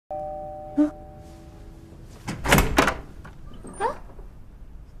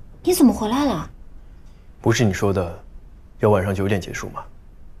你怎么回来了？不是你说的，要晚上9点结束吗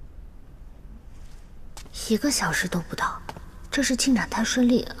1个小时都不到，这是进展太顺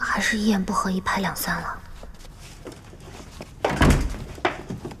利，还是一言不合一拍两散了？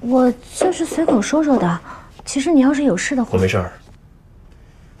我就是随口说说的。其实你要是有事的话，我没事儿。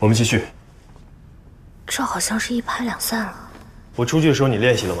我们继续。这好像是一拍两散了。我出去的时候你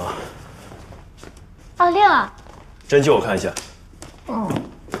练习了吗？啊，练了。针灸我看一下。哦，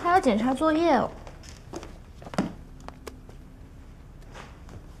还要检查作业哦。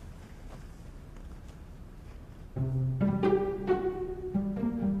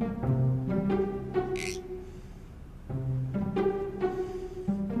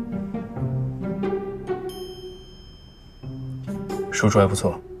输出还不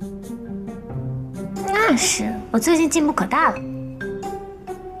错。那是，我最近进步可大了。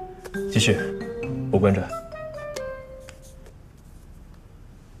继续，我观察。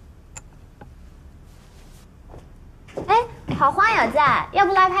哎，好花有在，要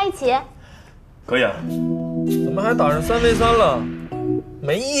不来拍一起？可以啊。怎么还打上3v3了？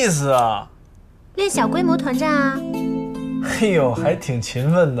没意思啊！练小规模团战啊。哎呦，还挺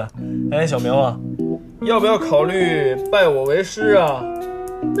勤奋的。哎，小苗啊，要不要考虑拜我为师啊？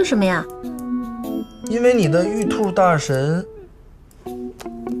为什么呀？因为你的玉兔大神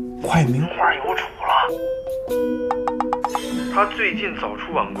快名花有主了。他最近早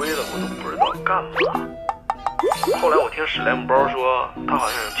出晚归的，我都不知道干嘛。后来我听史莱姆包说，他好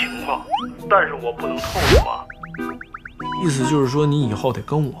像有情况，但是我不能透露啊。意思就是说，你以后得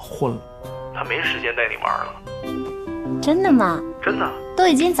跟我混了。他没时间带你玩了。真的吗？真的。都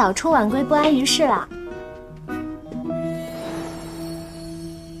已经早出晚归，不安于世了。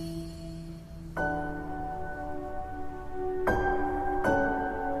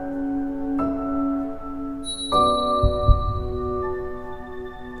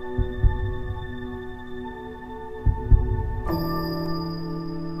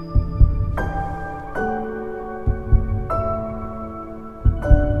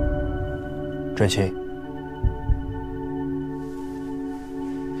专心。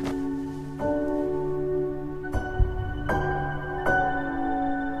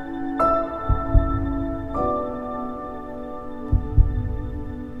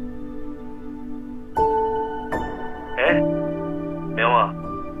哎，明啊，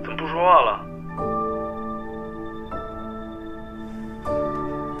怎么不说话了？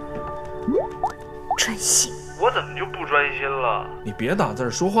专心。我怎么就不专心了？你别打字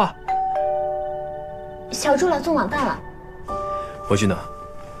说话。小猪来送晚饭了。我去拿。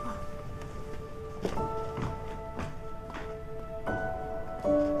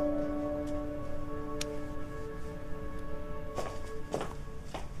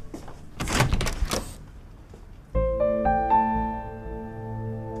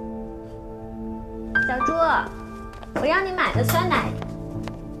小猪，我让你买的酸奶。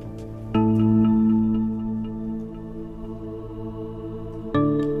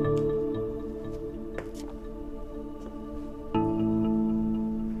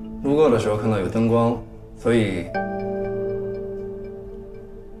路过的时候看到有灯光，所以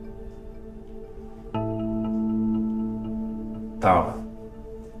打扰了。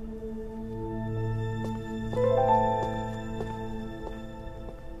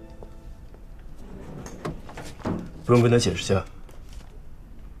不用跟他解释下。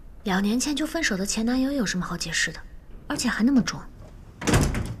2年前就分手的前男友有什么好解释的？而且还那么装。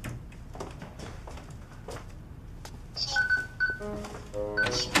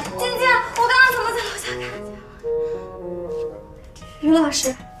晶晶，我刚刚怎么在楼下看见了？于老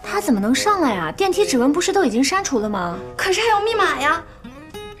师，他怎么能上来啊？电梯指纹不是都已经删除了吗？可是还有密码呀。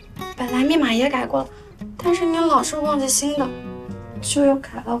本来密码也改过了，但是你老是忘记新的，就又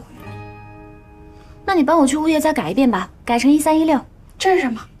改了回来。那你帮我去物业再改一遍吧，改成1316。这是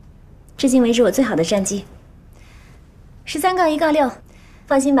什么？至今为止我最好的战绩。13-1-6，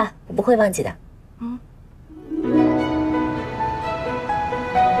放心吧，我不会忘记的。嗯。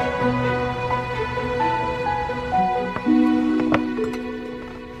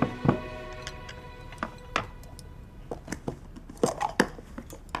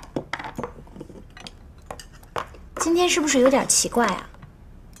今天是不是有点奇怪啊？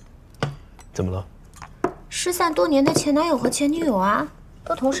怎么了？失散多年的前男友和前女友啊，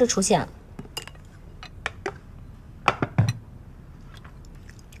都同时出现了。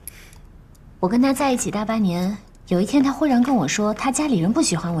我跟他在一起大半年，有一天他忽然跟我说，他家里人不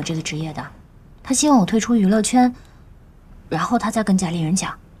喜欢我这个职业的，他希望我退出娱乐圈，然后他再跟家里人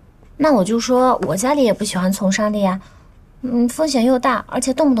讲。那我就说我家里也不喜欢从商的呀，风险又大，而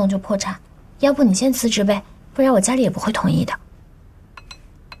且动不动就破产，要不你先辞职呗，不然我家里也不会同意的。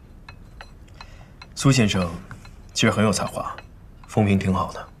苏先生其实很有才华，风评挺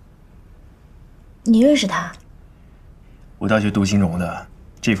好的。你认识他？我大学读金融的，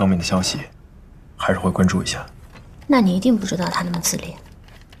这方面的消息还是会关注一下。那你一定不知道他那么自恋。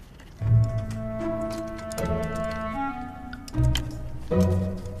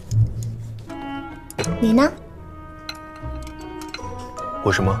你呢？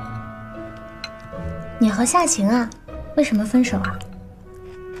我什么？你和夏晴啊，为什么分手啊？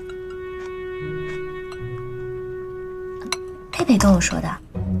佩佩跟我说的，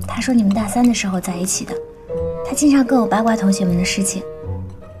他说你们大3的时候在一起的，他经常跟我八卦同学们的事情。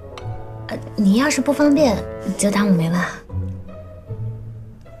你要是不方便，就当我没问。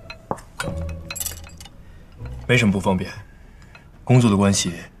没什么不方便，工作的关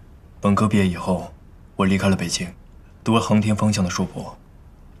系，本科毕业以后，我离开了北京，读了航天方向的硕博。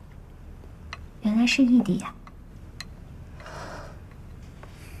原来是异地呀。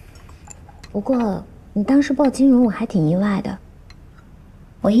不过你当时报金融，我还挺意外的。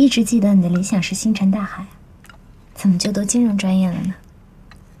我一直记得你的理想是星辰大海，怎么就读金融专业了呢？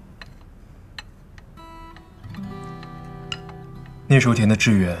那时候填的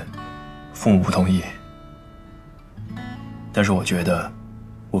志愿，父母不同意，但是我觉得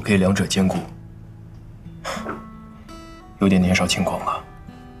我可以两者兼顾，有点年少轻狂了。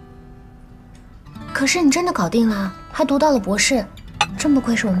可是你真的搞定了，还读到了博士，真不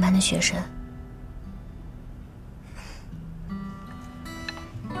愧是我们班的学生。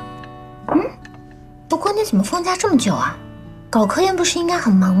不过你怎么放假这么久啊？搞科研不是应该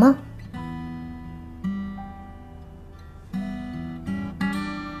很忙吗？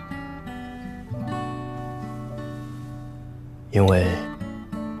因为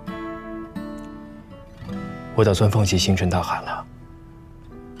我打算放弃星辰大海了。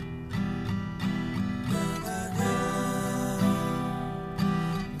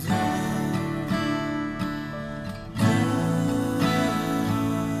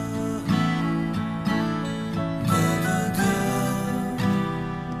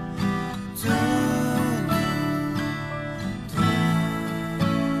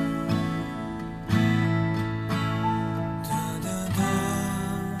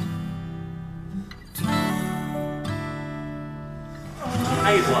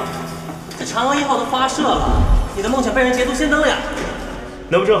阿姨夫，这嫦娥1号都发射了，你的梦想被人捷足先登了呀！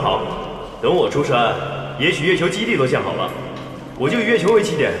那不正好，等我出山，也许月球基地都建好了，我就以月球为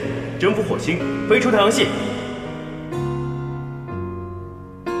起点，征服火星，飞出太阳系，